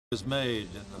was made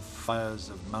in the fires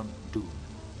of Mount Doom.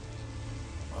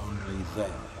 Only there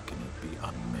can it be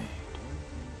unmade.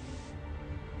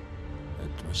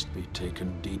 It must be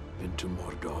taken deep into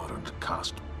Mordor and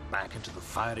cast back into the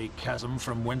fiery chasm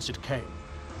from whence it came.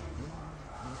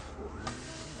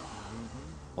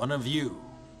 One of you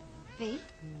Evie?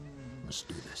 must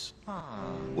do this.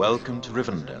 Welcome to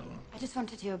Rivendell. I just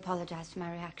wanted to apologize for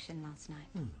my reaction last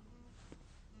night.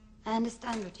 I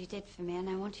understand what you did for me, and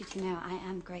I want you to know I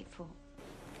am grateful.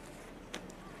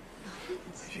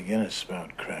 If you're gonna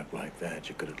spout crap like that,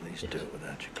 you could at least do it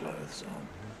without your clothes on.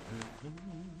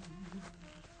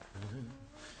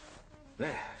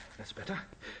 There, that's better.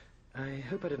 I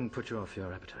hope I didn't put you off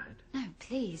your appetite. No,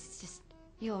 please, it's just,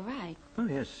 you're right. Oh,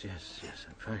 yes,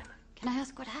 I'm fine. Can I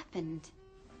ask what happened?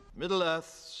 Middle-earth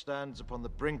stands upon the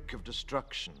brink of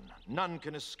destruction. None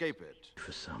can escape it.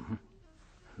 For some,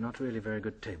 not really very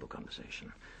good table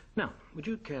conversation. Now, would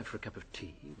you care for a cup of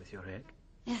tea with your egg?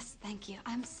 Yes, thank you.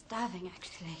 I'm starving,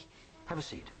 actually. Have a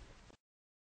seat.